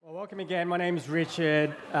Welcome again. My name is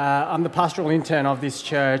Richard. I'm the pastoral intern of this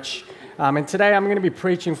church. And today I'm going to be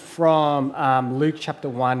preaching from Luke chapter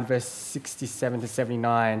 1, verse 67 to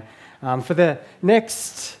 79. For the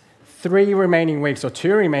next 2 remaining weeks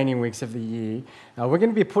of the year, we're going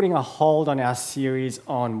to be putting a hold on our series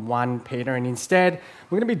on 1 Peter. And instead,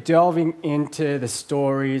 we're going to be delving into the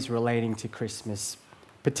stories relating to Christmas,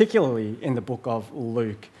 particularly in the book of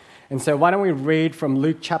Luke. And so why don't we read from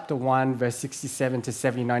Luke chapter 1, verse 67 to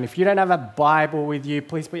 79. If you don't have a Bible with you,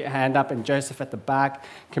 please put your hand up and Joseph at the back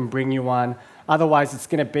can bring you one. Otherwise, it's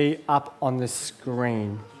going to be up on the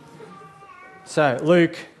screen. So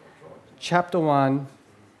Luke chapter 1,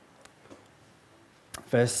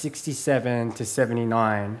 verse 67 to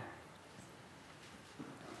 79.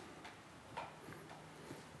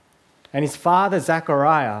 And his father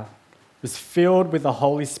Zechariah was filled with the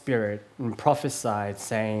Holy Spirit and prophesied,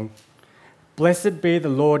 saying, "Blessed be the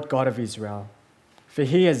Lord God of Israel, for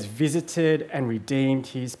he has visited and redeemed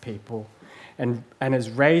his people, and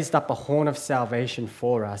has raised up a horn of salvation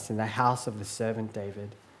for us in the house of the servant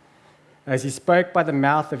David, as he spoke by the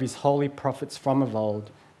mouth of his holy prophets from of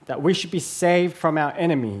old, that we should be saved from our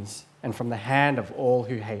enemies and from the hand of all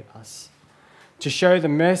who hate us, to show the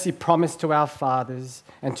mercy promised to our fathers,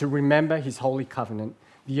 and to remember his holy covenant,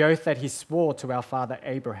 the oath that he swore to our father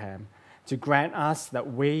Abraham, to grant us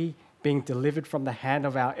that we, being delivered from the hand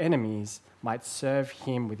of our enemies, might serve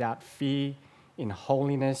him without fear, in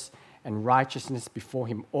holiness and righteousness before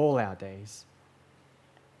him all our days.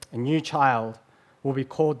 A new child will be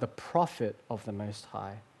called the prophet of the Most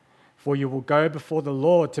High, for you will go before the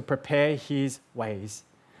Lord to prepare his ways,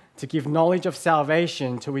 to give knowledge of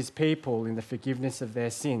salvation to his people in the forgiveness of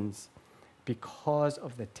their sins, because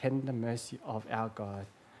of the tender mercy of our God,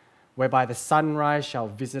 whereby the sunrise shall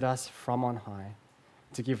visit us from on high,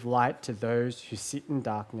 to give light to those who sit in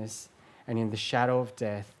darkness and in the shadow of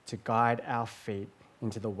death, to guide our feet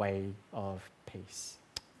into the way of peace."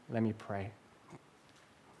 Let me pray.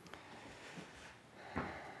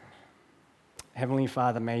 Heavenly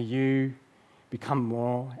Father, may you become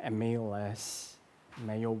more and me less.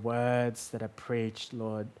 May your words that are preached,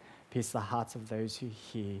 Lord, pierce the hearts of those who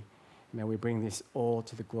hear. May we bring this all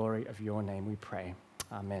to the glory of your name, we pray.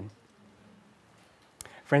 Amen.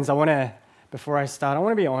 Friends, before I start, I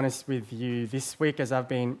want to be honest with you. This week, as I've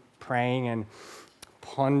been praying and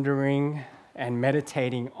pondering and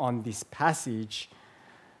meditating on this passage,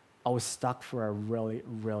 I was stuck for a really,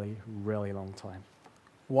 really, really long time.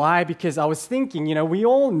 Why? Because I was thinking, we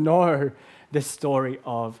all know the story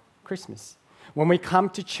of Christmas. When we come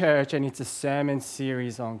to church and it's a sermon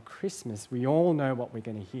series on Christmas, we all know what we're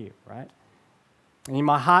going to hear, right? And in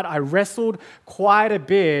my heart, I wrestled quite a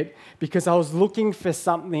bit because I was looking for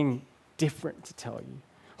something different to tell you,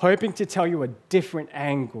 hoping to tell you a different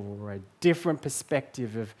angle or a different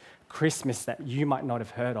perspective of Christmas that you might not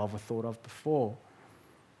have heard of or thought of before.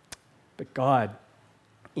 But God,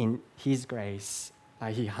 in his grace,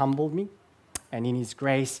 he humbled me, and in his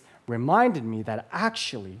grace reminded me that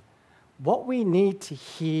actually what we need to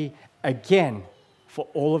hear again for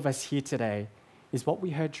all of us here today is what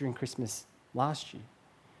we heard during Christmas last year,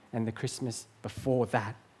 and the Christmas before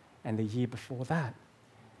that, and the year before that.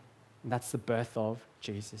 And that's the birth of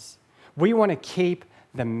Jesus. We want to keep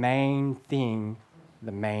the main thing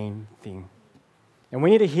the main thing. And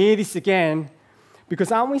we need to hear this again,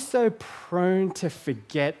 because aren't we so prone to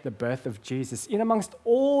forget the birth of Jesus in amongst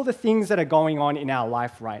all the things that are going on in our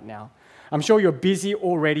life right now? I'm sure you're busy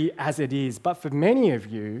already as it is, but for many of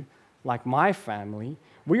you, like my family,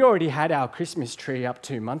 we already had our Christmas tree up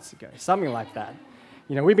 2 months ago, something like that.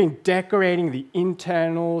 We've been decorating the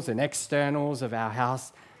internals and externals of our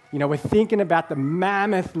house. We're thinking about the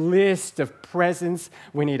mammoth list of presents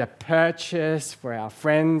we need to purchase for our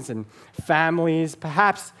friends and families.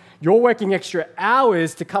 Perhaps you're working extra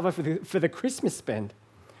hours to cover for the Christmas spend.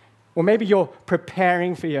 Or maybe you're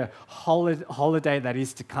preparing for your holiday that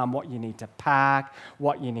is to come, what you need to pack,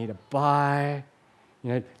 what you need to buy.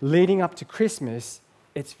 Leading up to Christmas,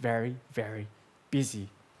 it's very, very busy.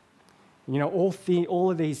 All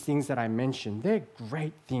of these things that I mentioned, they're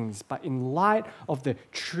great things, but in light of the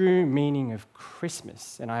true meaning of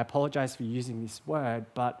Christmas, and I apologize for using this word,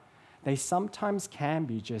 but they sometimes can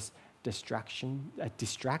be just distractions,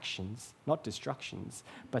 not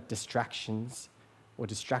destructions, but distractions,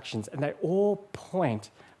 and they all point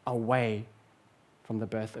away from the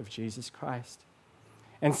birth of Jesus Christ.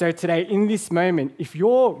 And so today, in this moment, if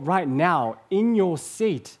you're right now in your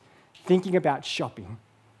seat thinking about shopping,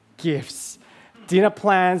 gifts, dinner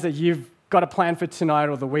plans that you've got a plan for tonight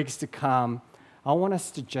or the weeks to come, I want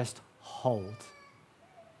us to just hold.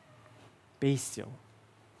 Be still.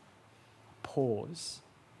 Pause.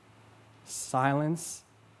 silence.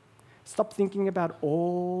 Stop thinking about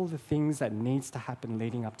all the things that needs to happen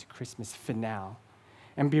leading up to Christmas for now,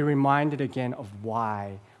 and be reminded again of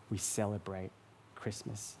why we celebrate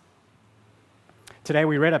Christmas. Today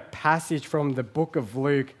we read a passage from the book of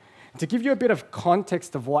Luke to give you a bit of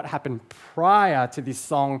context of what happened prior to this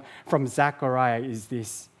song from Zechariah is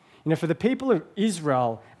this. For the people of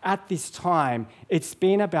Israel at this time, it's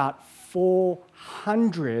been about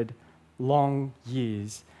 400 long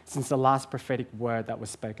years since the last prophetic word that was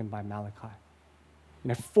spoken by Malachi.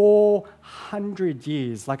 400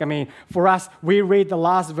 years. For us, we read the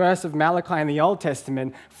last verse of Malachi in the Old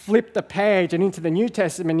Testament, flip the page and into the New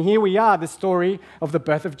Testament, here we are, the story of the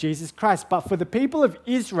birth of Jesus Christ. But for the people of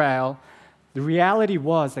Israel, the reality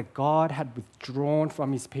was that God had withdrawn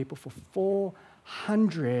from his people for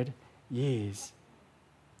 400 years.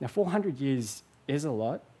 Now, 400 years is a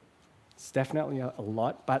lot. It's definitely a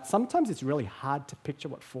lot, but sometimes it's really hard to picture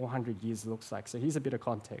what 400 years looks like. So here's a bit of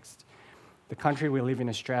context. The country we live in,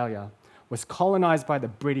 Australia, was colonized by the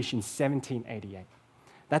British in 1788.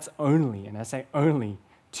 That's only, and I say only,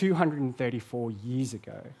 234 years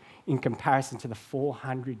ago in comparison to the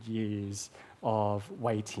 400 years of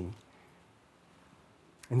waiting.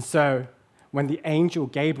 And so when the angel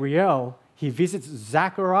Gabriel, he visits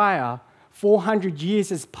Zechariah, 400 years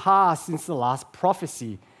has passed since the last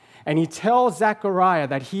prophecy. And he tells Zechariah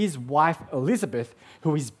that his wife Elizabeth,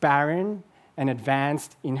 who is barren and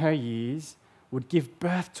advanced in her years, would give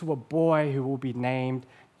birth to a boy who will be named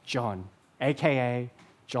John, aka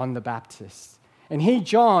John the Baptist. And he,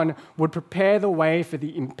 John, would prepare the way for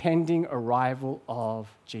the impending arrival of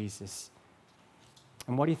Jesus.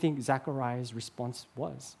 And what do you think Zechariah's response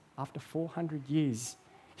was after 400 years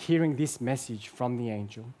hearing this message from the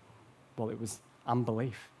angel? Well, it was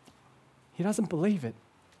unbelief. He doesn't believe it.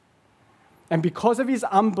 And because of his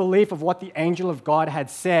unbelief of what the angel of God had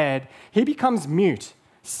said, he becomes mute,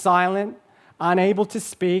 silent, unable to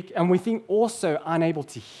speak, and we think also unable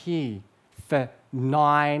to hear for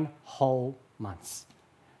 9 whole months.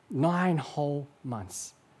 9 whole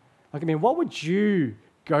months. What would you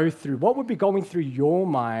go through? What would be going through your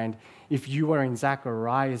mind if you were in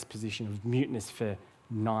Zechariah's position of muteness for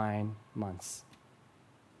 9 months?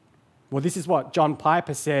 Well, this is what John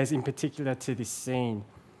Piper says in particular to this scene.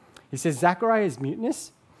 He says, Zechariah's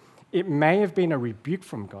muteness, it may have been a rebuke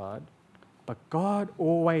from God, but God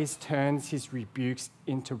always turns his rebukes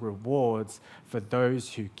into rewards for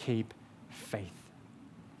those who keep faith.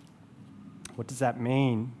 What does that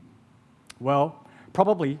mean? Well,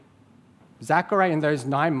 probably Zechariah in those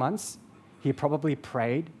 9 months, he probably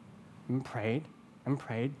prayed and prayed and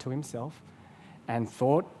prayed to himself and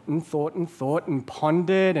thought and thought and thought and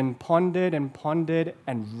pondered and pondered and pondered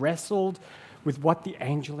and wrestled with what the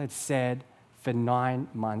angel had said for 9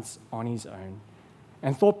 months on his own,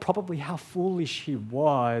 and thought probably how foolish he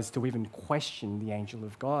was to even question the angel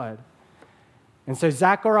of God. And so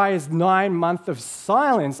Zechariah's 9 months of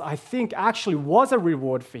silence, I think, actually was a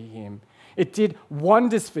reward for him. It did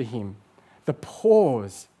wonders for him. The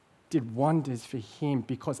pause did wonders for him,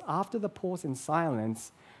 because after the pause in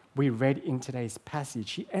silence, we read in today's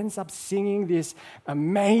passage, he ends up singing this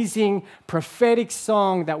amazing prophetic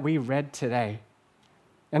song that we read today.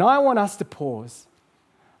 And I want us to pause.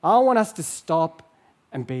 I want us to stop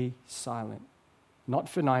and be silent. Not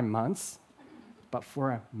for 9 months, but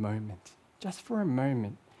for a moment. Just for a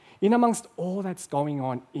moment. In amongst all that's going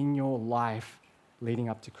on in your life leading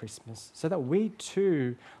up to Christmas, so that we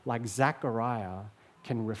too, like Zechariah,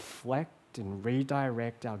 can reflect and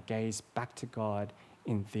redirect our gaze back to God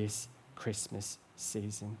in this Christmas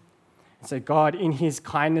season. And so God, in his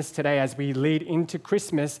kindness today, as we lead into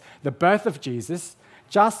Christmas, the birth of Jesus,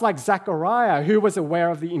 just like Zechariah, who was aware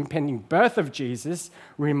of the impending birth of Jesus,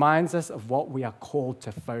 reminds us of what we are called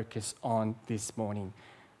to focus on this morning.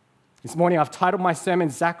 This morning, I've titled my sermon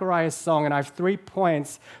Zechariah's Song, and I have 3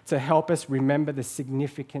 points to help us remember the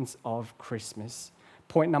significance of Christmas.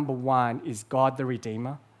 Point number 1 is God the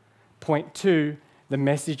Redeemer. Point 2, the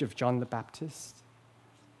message of John the Baptist.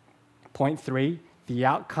 Point 3, the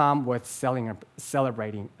outcome worth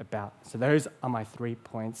celebrating about. So those are my 3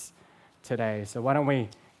 points today. So why don't we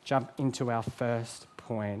jump into our first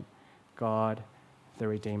point, God the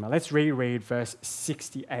Redeemer. Let's reread verse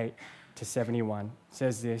 68 to 71. It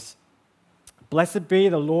says this, "Blessed be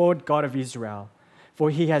the Lord God of Israel, for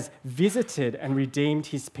he has visited and redeemed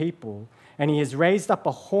his people, and he has raised up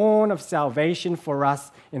a horn of salvation for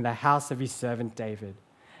us in the house of his servant David,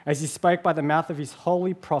 as he spoke by the mouth of his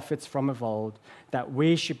holy prophets from of old, that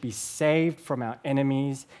we should be saved from our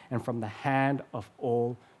enemies and from the hand of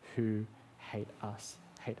all who hate us.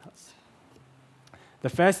 The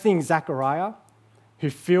first thing Zechariah, who,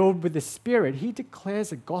 filled with the Spirit, he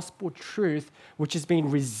declares a gospel truth which has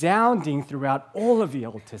been resounding throughout all of the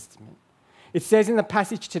Old Testament. It says in the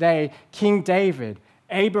passage today, King David,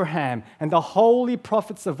 Abraham, and the holy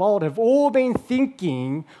prophets of old have all been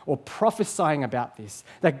thinking or prophesying about this,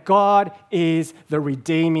 that God is the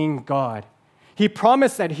redeeming God. He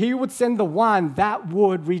promised that he would send the one that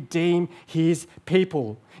would redeem his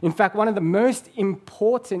people. In fact, one of the most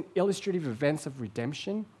important illustrative events of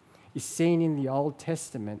redemption is seen in the Old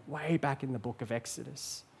Testament, way back in the book of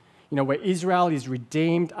Exodus. Where Israel is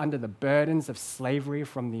redeemed under the burdens of slavery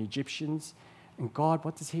from the Egyptians. And God,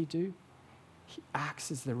 what does he do? He acts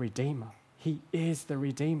as the Redeemer. He is the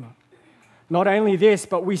Redeemer. Not only this,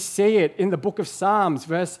 but we see it in the book of Psalms,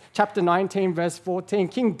 chapter 19, verse 14.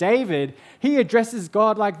 King David, he addresses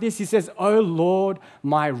God like this. He says, "O Lord,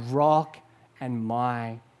 my rock and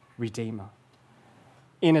my Redeemer."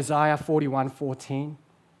 In Isaiah 41:14,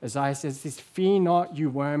 Isaiah says this, "Fear not, you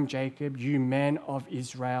worm Jacob, you men of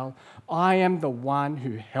Israel. I am the one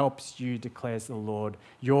who helps you, declares the Lord.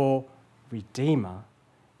 Your Redeemer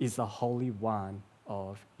is the Holy One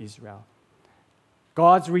of Israel."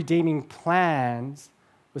 God's redeeming plans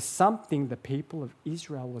was something the people of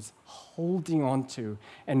Israel was holding on to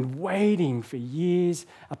and waiting for years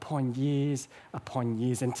upon years upon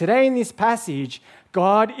years. And today in this passage,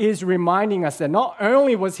 God is reminding us that not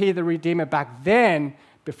only was he the Redeemer back then,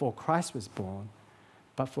 before Christ was born,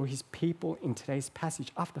 but for his people in today's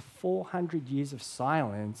passage, after 400 years of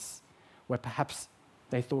silence, where perhaps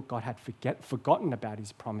they thought God had forgotten about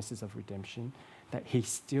his promises of redemption, that he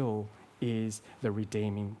still is the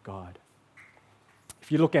redeeming God.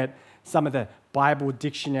 If you look at some of the Bible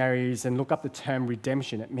dictionaries and look up the term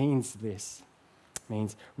redemption, it means this. It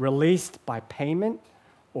means released by payment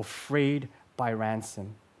or freed by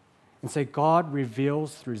ransom. And so God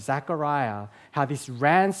reveals through Zechariah how this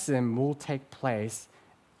ransom will take place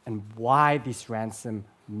and why this ransom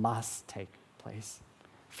must take place.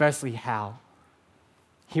 Firstly, how?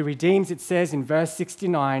 He redeems, it says in verse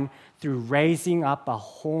 69, through raising up a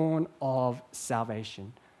horn of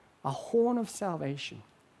salvation. A horn of salvation.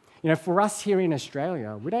 For us here in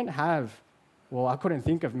Australia, we don't have, I couldn't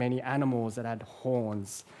think of many animals that had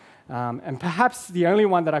horns. And perhaps the only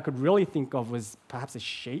one that I could really think of was perhaps a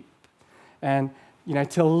sheep. And,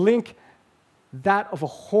 to link that of a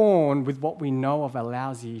horn with what we know of a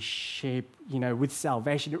lousy sheep, with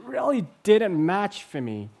salvation, it really didn't match for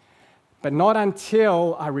me. But not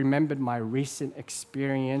until I remembered my recent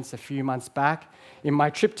experience a few months back in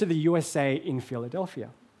my trip to the USA in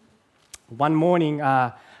Philadelphia. One morning,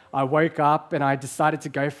 I woke up and I decided to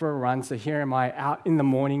go for a run. So here am I out in the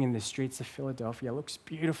morning in the streets of Philadelphia. It looks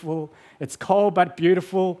beautiful. It's cold but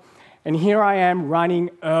beautiful. And here I am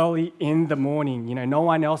running early in the morning. No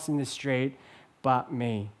one else in the street but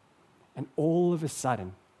me. And all of a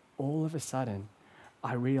sudden,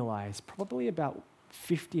 I realized probably about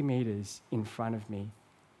 50 meters in front of me,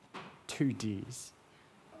 2 deers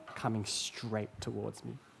coming straight towards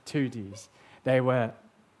me. 2 deers. They were,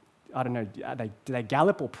 I don't know, did they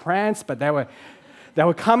gallop or prance, but they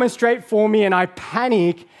were coming straight for me, and I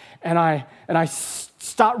panic and I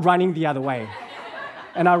start running the other way.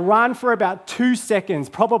 And I run for about 2 seconds,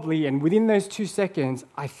 probably, and within those 2 seconds,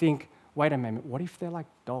 I think, wait a minute, what if they're like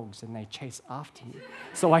dogs and they chase after me?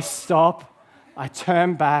 So I stop, I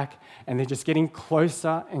turn back, and they're just getting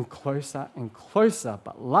closer and closer and closer.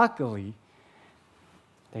 But luckily,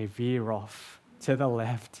 they veer off to the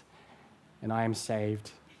left, and I am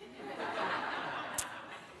saved.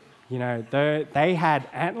 They had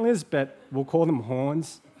antlers, but we'll call them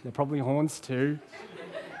horns. They're probably horns too.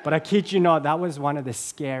 But I kid you not, that was one of the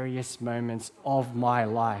scariest moments of my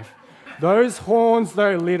life. Those horns,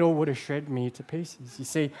 though little, would have shredded me to pieces. You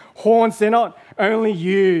see, horns, they're not only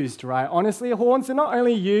used, right? Honestly, horns are not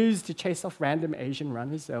only used to chase off random Asian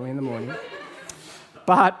runners early in the morning.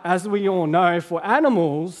 But as we all know, for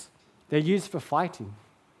animals, they're used for fighting.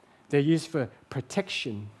 They're used for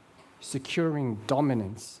protection, securing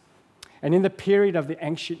dominance. And in the period of the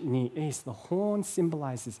ancient Near East, the horn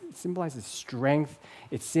symbolizes strength,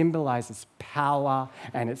 it symbolizes power,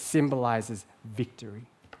 and it symbolizes victory.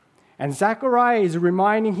 And Zechariah is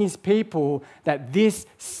reminding his people that this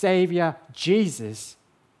Savior, Jesus,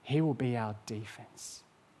 he will be our defense.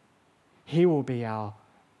 He will be our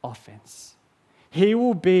offense. He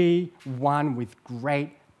will be one with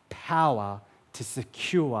great power to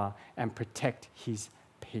secure and protect his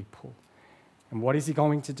people. And what is he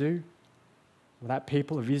going to do? Well, that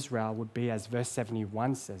people of Israel would be, as verse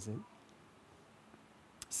 71 says it,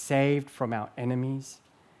 saved from our enemies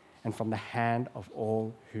and from the hand of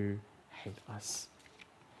all who hate us.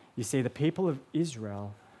 You see, the people of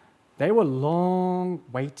Israel, They were long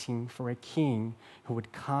waiting for a king who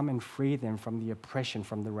would come and free them from the oppression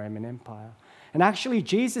from the Roman Empire. And actually,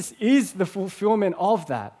 Jesus is the fulfillment of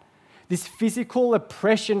that. This physical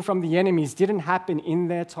oppression from the enemies didn't happen in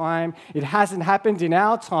their time. It hasn't happened in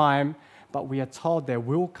our time. But we are told there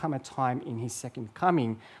will come a time in his second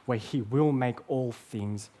coming where he will make all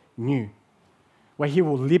things new, where he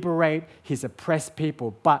will liberate his oppressed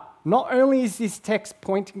people. But not only is this text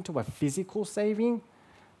pointing to a physical saving,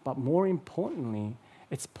 but more importantly,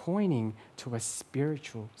 it's pointing to a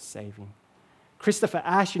spiritual saving. Christopher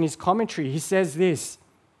Ash, in his commentary, he says this: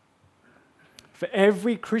 "For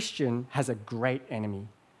every Christian has a great enemy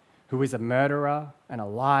who is a murderer and a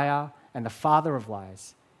liar and the father of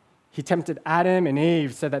lies. He tempted Adam and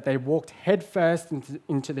Eve so that they walked headfirst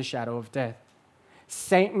into the shadow of death.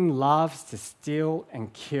 Satan loves to steal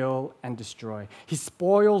and kill and destroy. He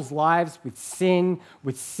spoils lives with sin,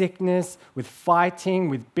 with sickness, with fighting,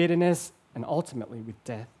 with bitterness, and ultimately with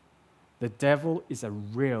death. The devil is a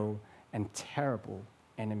real and terrible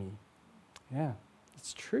enemy." Yeah,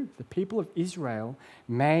 it's true. The people of Israel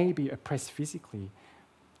may be oppressed physically,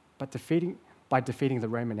 but by defeating the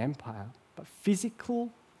Roman Empire. But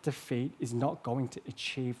physical defeat is not going to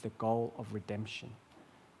achieve the goal of redemption.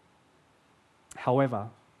 However,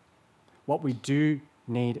 what we do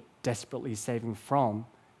need desperately saving from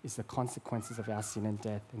is the consequences of our sin and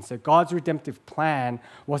death. And so God's redemptive plan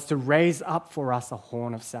was to raise up for us a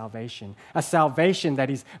horn of salvation, a salvation that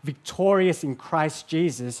is victorious in Christ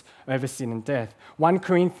Jesus over sin and death. 1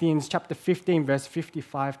 Corinthians chapter 15, verse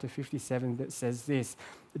 55 to 57 that says this: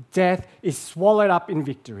 "Death is swallowed up in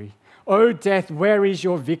victory. O death, where is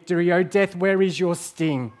your victory? O death, where is your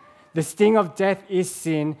sting? The sting of death is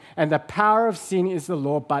sin, and the power of sin is the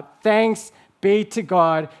law. But thanks be to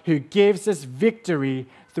God who gives us victory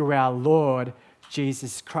through our Lord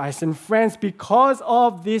Jesus Christ." And friends, because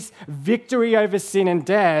of this victory over sin and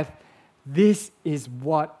death, this is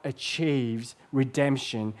what achieves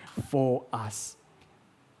redemption for us.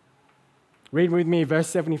 Read with me verse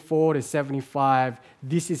 74 to 75.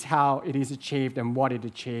 This is how it is achieved and what it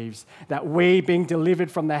achieves: "That we, being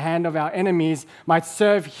delivered from the hand of our enemies, might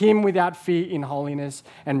serve him without fear in holiness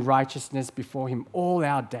and righteousness before him all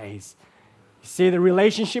our days." You see, the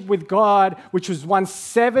relationship with God, which was once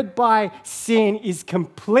severed by sin, is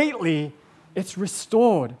it's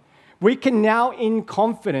restored. We can now in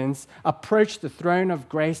confidence approach the throne of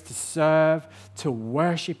grace to serve, to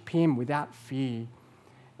worship him without fear.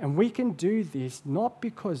 And we can do this not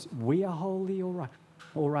because we are holy or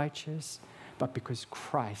righteous, but because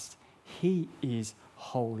Christ, he is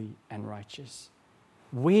holy and righteous.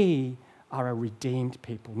 We are a redeemed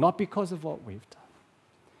people, not because of what we've done.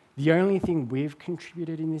 The only thing we've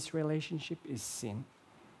contributed in this relationship is sin.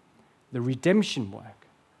 The redemption work,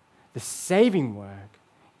 the saving work,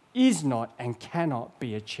 is not and cannot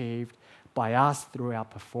be achieved by us through our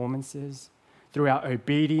performances, through our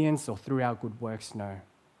obedience, or through our good works. No.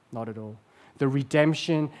 Not at all. The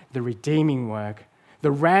redemption, the redeeming work,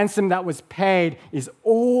 the ransom that was paid is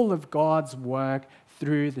all of God's work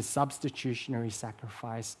through the substitutionary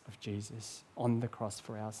sacrifice of Jesus on the cross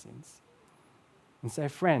for our sins. And so,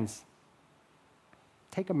 friends,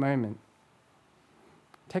 take a moment.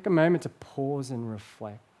 Take a moment to pause and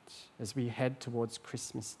reflect as we head towards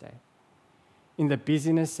Christmas Day. In the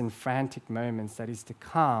busyness and frantic moments that is to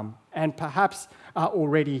come, and perhaps are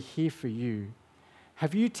already here for you,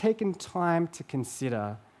 have you taken time to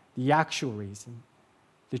consider the actual reason,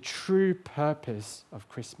 the true purpose of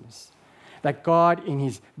Christmas? That God, in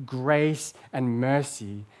his grace and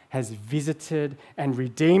mercy, has visited and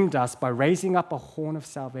redeemed us by raising up a horn of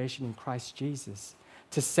salvation in Christ Jesus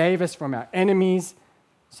to save us from our enemies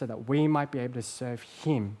so that we might be able to serve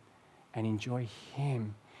him and enjoy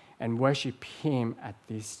him and worship him at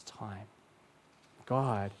this time.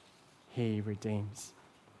 God, he redeems.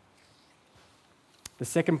 The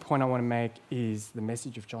second point I want to make is the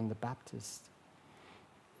message of John the Baptist.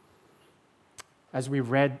 As we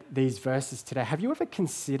read these verses today, have you ever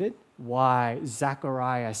considered why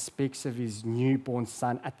Zechariah speaks of his newborn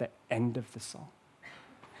son at the end of the song?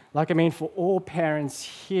 For all parents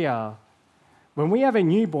here, when we have a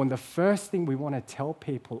newborn, the first thing we want to tell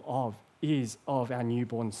people of is of our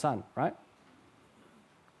newborn son, right?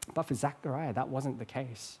 But for Zechariah, that wasn't the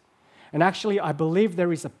case. And actually, I believe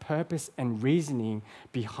there is a purpose and reasoning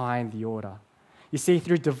behind the order. You see,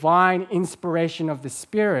 through divine inspiration of the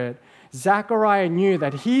Spirit, Zechariah knew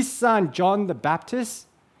that his son, John the Baptist,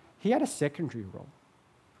 he had a secondary role.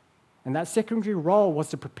 And that secondary role was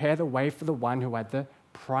to prepare the way for the one who had the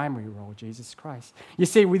primary role, Jesus Christ. You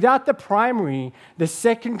see, without the primary, the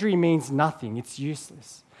secondary means nothing. It's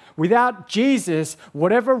useless. Without Jesus,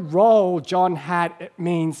 whatever role John had, it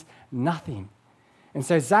means nothing. And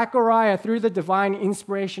so Zechariah, through the divine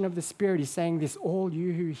inspiration of the Spirit, is saying this, all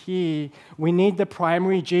you who hear, we need the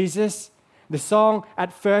primary Jesus. The song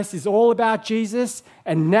at first is all about Jesus,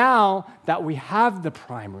 and now that we have the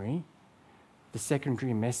primary, the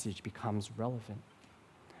secondary message becomes relevant.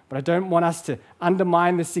 But I don't want us to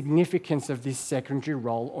undermine the significance of this secondary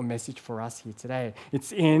role or message for us here today.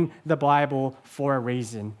 It's in the Bible for a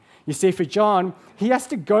reason. You see, for John, he has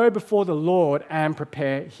to go before the Lord and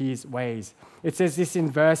prepare his ways. It says this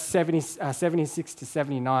in verse 76 to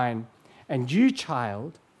 79, and you,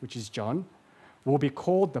 child, which is John, will be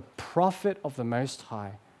called the prophet of the Most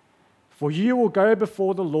High, for you will go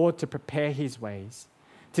before the Lord to prepare his ways,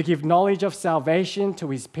 to give knowledge of salvation to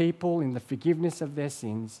his people in the forgiveness of their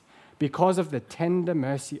sins, because of the tender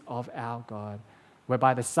mercy of our God,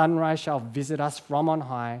 whereby the sunrise shall visit us from on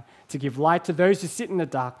high, to give light to those who sit in the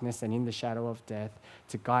darkness and in the shadow of death,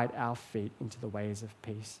 to guide our feet into the ways of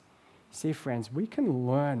peace. See, friends, we can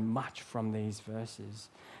learn much from these verses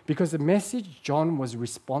because the message John was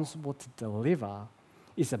responsible to deliver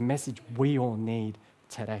is a message we all need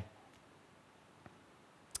today.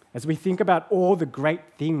 As we think about all the great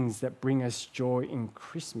things that bring us joy in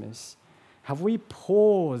Christmas, have we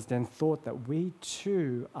paused and thought that we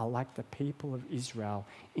too are like the people of Israel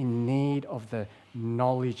in need of the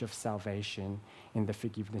knowledge of salvation in the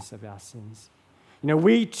forgiveness of our sins? You know,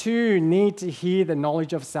 we too need to hear the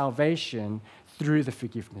knowledge of salvation through the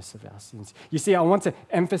forgiveness of our sins. You see, I want to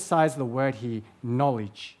emphasize the word here,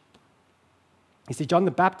 knowledge. You see, John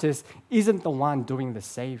the Baptist isn't the one doing the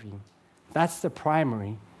saving. That's the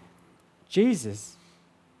primary. Jesus,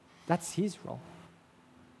 that's his role.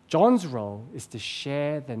 John's role is to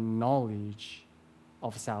share the knowledge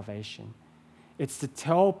of salvation. It's to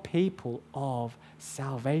tell people of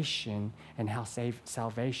salvation and how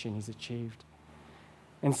salvation is achieved.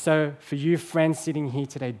 And so, for you friends sitting here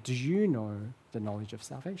today, do you know the knowledge of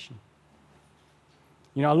salvation?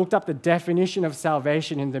 You know, I looked up the definition of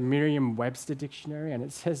salvation in the Merriam-Webster dictionary, and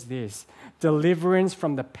it says this: deliverance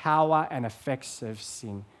from the power and effects of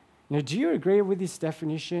sin. You know, do you agree with this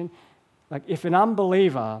definition? Like, if an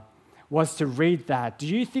unbeliever was to read that, do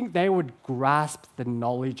you think they would grasp the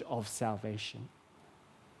knowledge of salvation?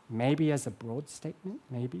 Maybe as a broad statement,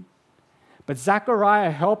 maybe. But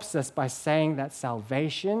Zechariah helps us by saying that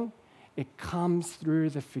salvation, it comes through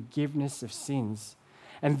the forgiveness of sins.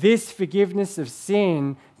 And this forgiveness of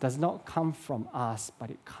sin does not come from us, but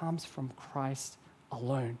it comes from Christ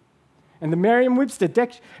alone. And the Merriam-Webster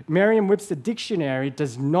dictionary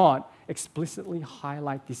does not explicitly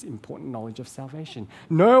highlight this important knowledge of salvation.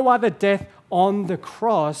 No other death on the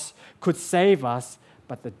cross could save us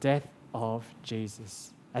but the death of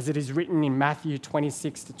Jesus. As it is written in Matthew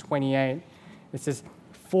 26 to 28, it says,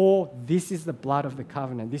 for this is the blood of the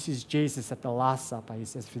covenant. This is Jesus at the Last Supper. He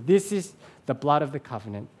says, for this is the blood of the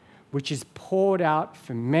covenant, which is poured out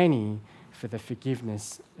for many for the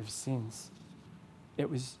forgiveness of sins. It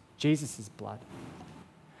was Jesus' blood.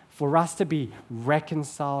 For us to be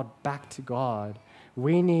reconciled back to God,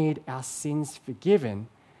 we need our sins forgiven,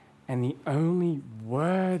 and the only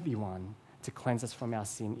worthy one to cleanse us from our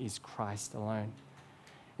sin is Christ alone.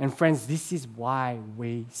 And friends, this is why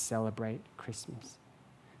we celebrate Christmas.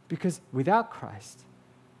 Because without Christ,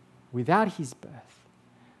 without his birth,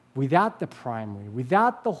 without the primary,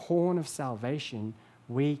 without the horn of salvation,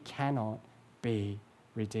 we cannot be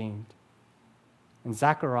redeemed. And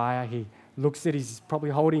Zechariah, he looks at he's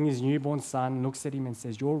probably holding his newborn son, looks at him and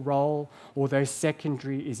says, your role, although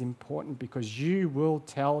secondary, is important because you will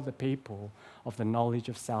tell the people of the knowledge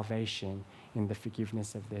of salvation in the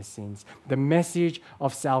forgiveness of their sins. The message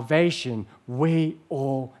of salvation we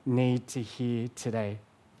all need to hear today.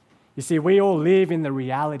 You see, we all live in the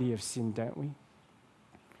reality of sin, don't we?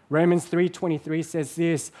 Romans 3:23 says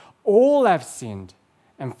this, all have sinned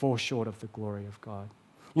and fall short of the glory of God.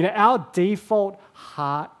 You know, our default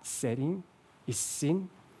heart setting is sin.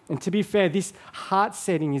 And to be fair, this heart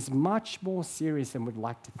setting is much more serious than we'd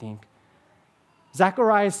like to think.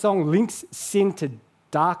 Zechariah's song links sin to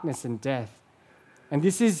darkness and death. And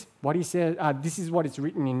this is what he said, this is what it's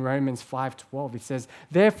written in Romans 5:12. It says,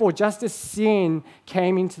 therefore, just as sin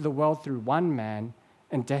came into the world through one man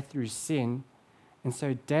and death through sin, and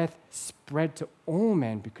so death spread to all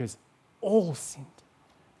men because all sinned.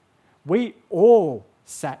 We all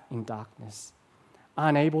sat in darkness,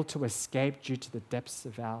 unable to escape due to the depths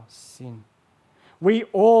of our sin. We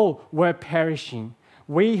all were perishing.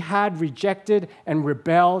 We had rejected and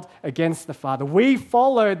rebelled against the Father. We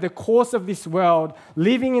followed the course of this world,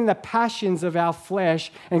 living in the passions of our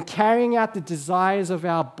flesh and carrying out the desires of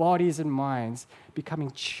our bodies and minds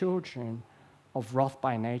becoming children of wrath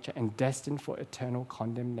by nature and destined for eternal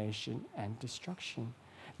condemnation and destruction.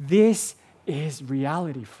 This is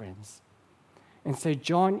reality, friends. And so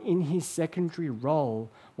John, in his secondary role,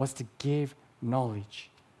 was to give knowledge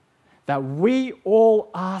that we all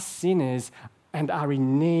are sinners and are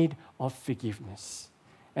in need of forgiveness.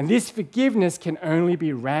 And this forgiveness can only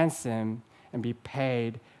be ransomed and be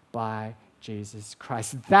paid by Jesus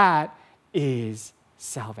Christ. That is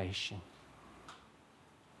salvation.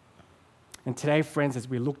 And today, friends, as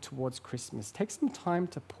we look towards Christmas, take some time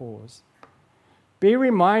to pause. Be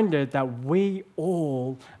reminded that we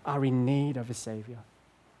all are in need of a Savior.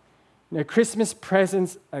 You know, Christmas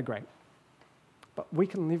presents are great, but we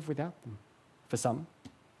can live without them for some.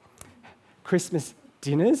 Christmas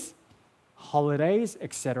dinners, holidays,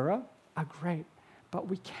 etc. are great, but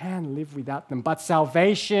we can live without them. But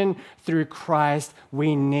salvation through Christ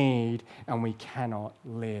we need and we cannot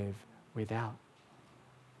live without.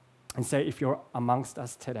 And so if you're amongst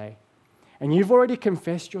us today and you've already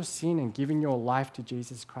confessed your sin and given your life to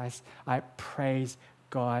Jesus Christ, I praise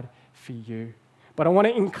God for you. But I want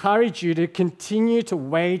to encourage you to continue to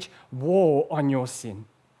wage war on your sin.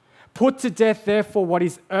 Put to death, therefore, what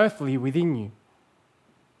is earthly within you.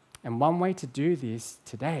 And one way to do this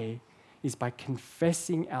today is by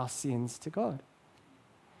confessing our sins to God.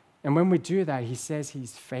 And when we do that, he says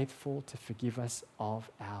he's faithful to forgive us of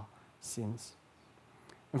our sins.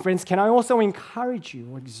 And friends, can I also encourage you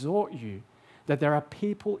or exhort you that there are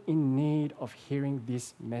people in need of hearing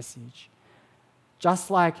this message? Just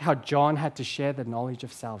like how John had to share the knowledge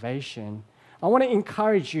of salvation, I want to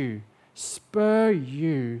encourage you, spur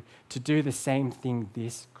you to do the same thing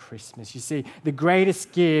this Christmas. You see, the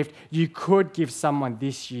greatest gift you could give someone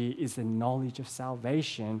this year is the knowledge of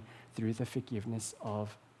salvation through the forgiveness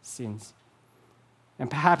of sins. And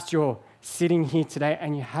perhaps you're sitting here today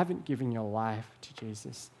and you haven't given your life to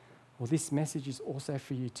Jesus. Well, this message is also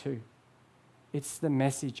for you too. It's the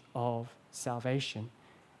message of salvation.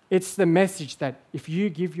 It's the message that if you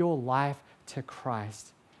give your life to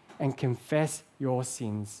Christ and confess your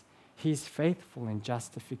sins, he's faithful and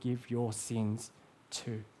just to forgive your sins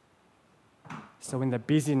too. So in the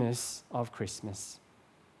busyness of Christmas,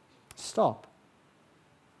 stop,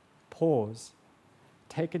 pause,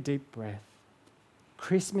 take a deep breath.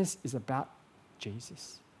 Christmas is about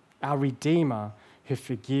Jesus, our Redeemer who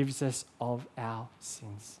forgives us of our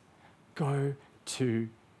sins. Go to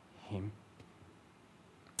him.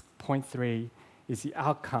 Point 3 is the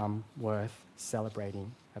outcome worth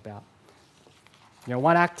celebrating about. You know,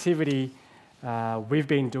 one activity we've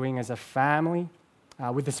been doing as a family,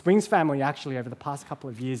 with the Springs family actually over the past couple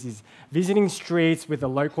of years, is visiting streets with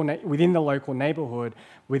within the local neighborhood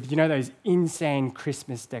with, you know, those insane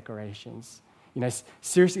Christmas decorations. You know,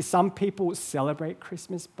 seriously, some people celebrate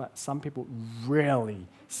Christmas, but some people really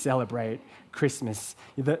celebrate Christmas.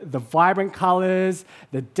 The vibrant colors,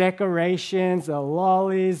 the decorations, the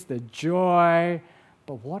lollies, the joy.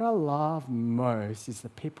 But what I love most is the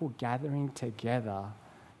people gathering together,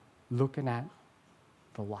 looking at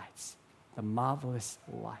the lights, the marvelous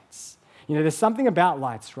lights. You know, there's something about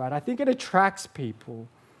lights, right? I think it attracts people.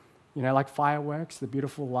 You know, like fireworks, the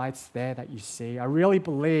beautiful lights there that you see. I really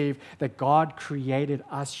believe that God created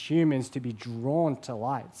us humans to be drawn to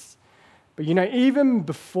lights. But you know, even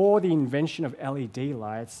before the invention of LED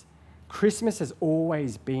lights, Christmas has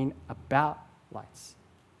always been about lights,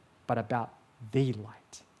 but about the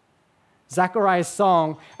light. Zechariah's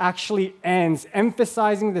song actually ends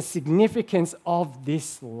emphasizing the significance of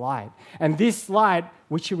this light. And this light,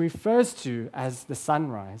 which he refers to as the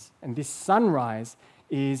sunrise. And this sunrise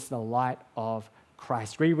is the light of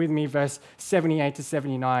Christ. Read with me verse 78 to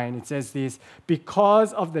 79. It says this: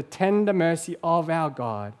 because of the tender mercy of our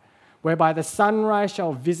God, whereby the sunrise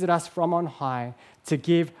shall visit us from on high to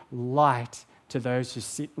give light to those who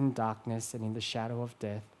sit in darkness and in the shadow of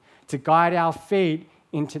death, to guide our feet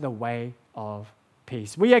into the way of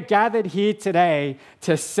peace. We are gathered here today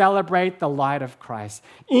to celebrate the light of Christ.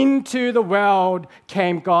 Into the world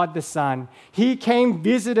came God the Son. He came,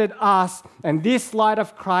 visited us, and this light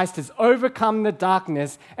of Christ has overcome the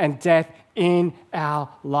darkness and death in our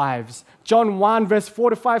lives. John 1 verse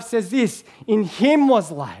 4 to 5 says this: in him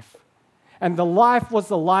was life, and the life was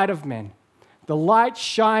the light of men. The light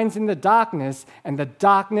shines in the darkness, and the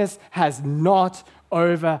darkness has not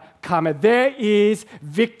overcome it. There is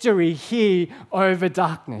victory here over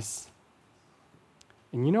darkness.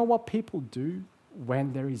 And you know what people do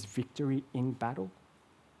when there is victory in battle?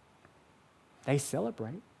 They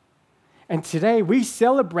celebrate. And today we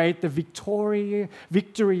celebrate the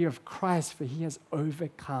victory of Christ, for he has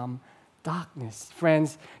overcome darkness.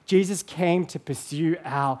 Friends, Jesus came to pursue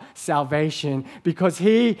our salvation because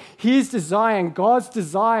his desire and God's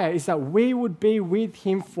desire is that we would be with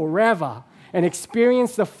him forever and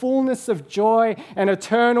experience the fullness of joy and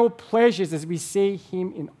eternal pleasures as we see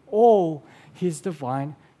him in all his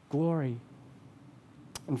divine glory.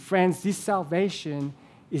 And friends, this salvation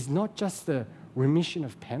is not just the remission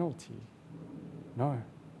of penalty. No,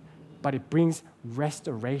 but it brings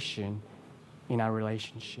restoration in our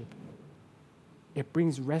relationship. It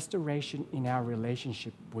brings restoration in our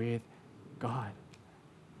relationship with God.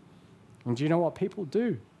 And do you know what people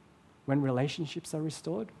do when relationships are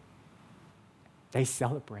restored? They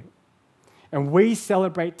celebrate. And we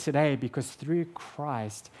celebrate today because through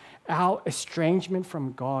Christ, our estrangement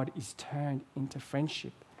from God is turned into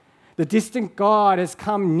friendship. The distant God has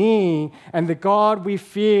come near, and the God we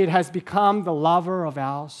feared has become the lover of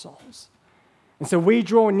our souls. And so we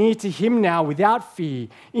draw near to him now without fear,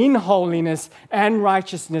 in holiness and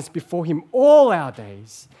righteousness before him all our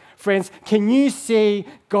days. Friends, can you see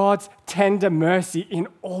God's tender mercy in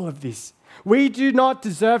all of this? We do not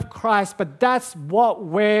deserve Christ, but that's what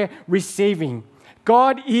we're receiving.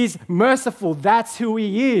 God is merciful. That's who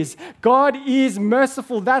he is. God is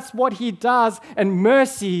merciful. That's what he does. And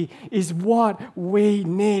mercy is what we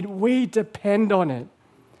need. We depend on it.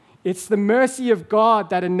 It's the mercy of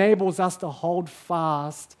God that enables us to hold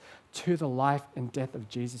fast to the life and death of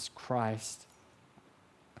Jesus Christ.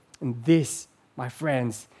 And this, my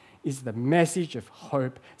friends, is the message of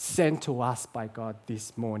hope sent to us by God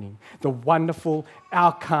this morning. The wonderful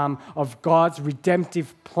outcome of God's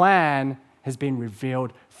redemptive plan has been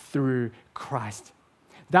revealed through Christ.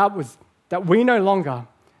 That we no longer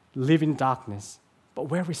live in darkness, but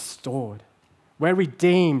we're restored. We're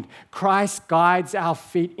redeemed. Christ guides our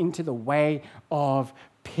feet into the way of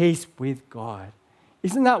peace with God.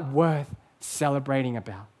 Isn't that worth celebrating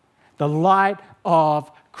about? The light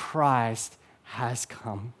of Christ has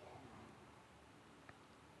come.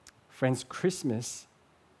 Friends, Christmas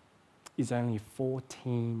is only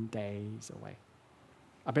 14 days away.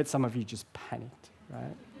 I bet some of you just panicked,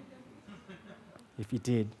 right? If you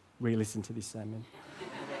did, re-listen to this sermon.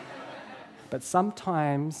 But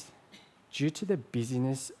sometimes, due to the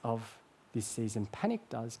busyness of this season, panic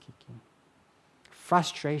does kick in.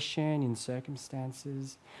 Frustration in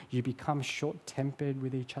circumstances, you become short-tempered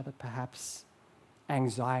with each other perhaps,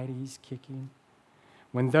 anxieties kick in.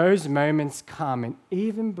 When those moments come, and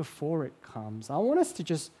even before it comes, I want us to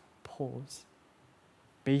just pause,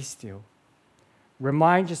 be still,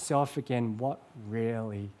 remind yourself again what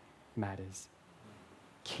really matters.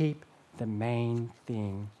 Keep the main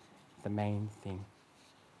thing the main thing.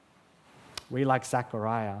 We, like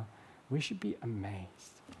Zechariah, we should be amazed.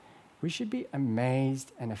 We should be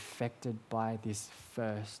amazed and affected by this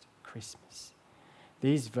first Christmas.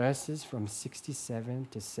 These verses from 67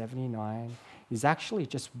 to 79 is actually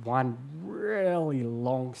just one really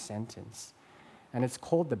long sentence, and it's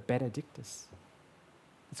called the Benedictus.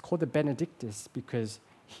 It's called the Benedictus because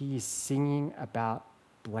he is singing about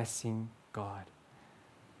blessing God.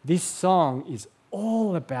 This song is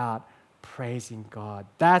all about praising God.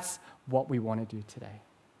 That's what we want to do today.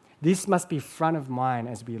 This must be front of mind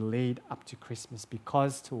as we lead up to Christmas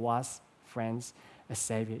because to us, friends, a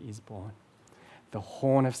Savior is born. The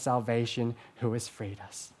horn of salvation who has freed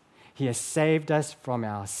us. He has saved us from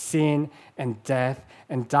our sin and death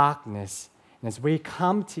and darkness. And as we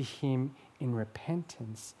come to him in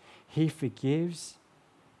repentance, he forgives,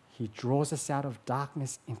 he draws us out of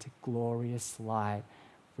darkness into glorious light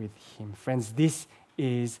with him. Friends, this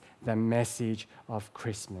is the message of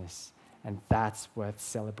Christmas, and that's worth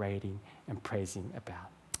celebrating and praising about.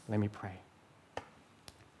 Let me pray.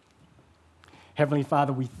 Heavenly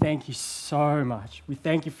Father, we thank you so much. We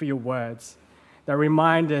thank you for your words that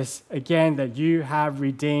remind us again that you have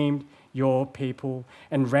redeemed your people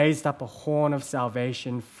and raised up a horn of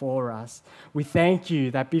salvation for us. We thank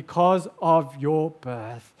you that because of your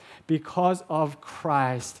birth, because of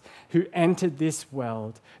Christ who entered this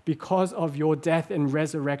world, because of your death and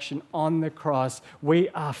resurrection on the cross, we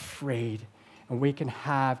are freed and we can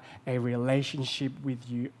have a relationship with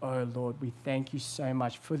you, oh Lord. We thank you so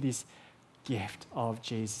much for this gift of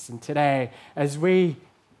Jesus. And today, as we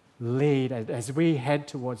lead, as we head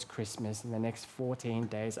towards Christmas in the next 14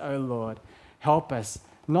 days, oh Lord, help us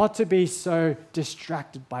not to be so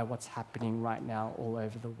distracted by what's happening right now all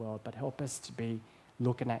over the world, but help us to be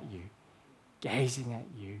looking at you, gazing at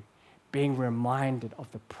you, being reminded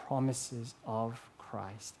of the promises of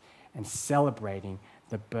Christ and celebrating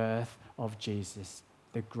the birth of Jesus,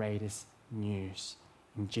 the greatest news.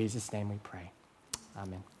 In Jesus' name we pray.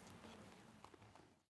 Amen.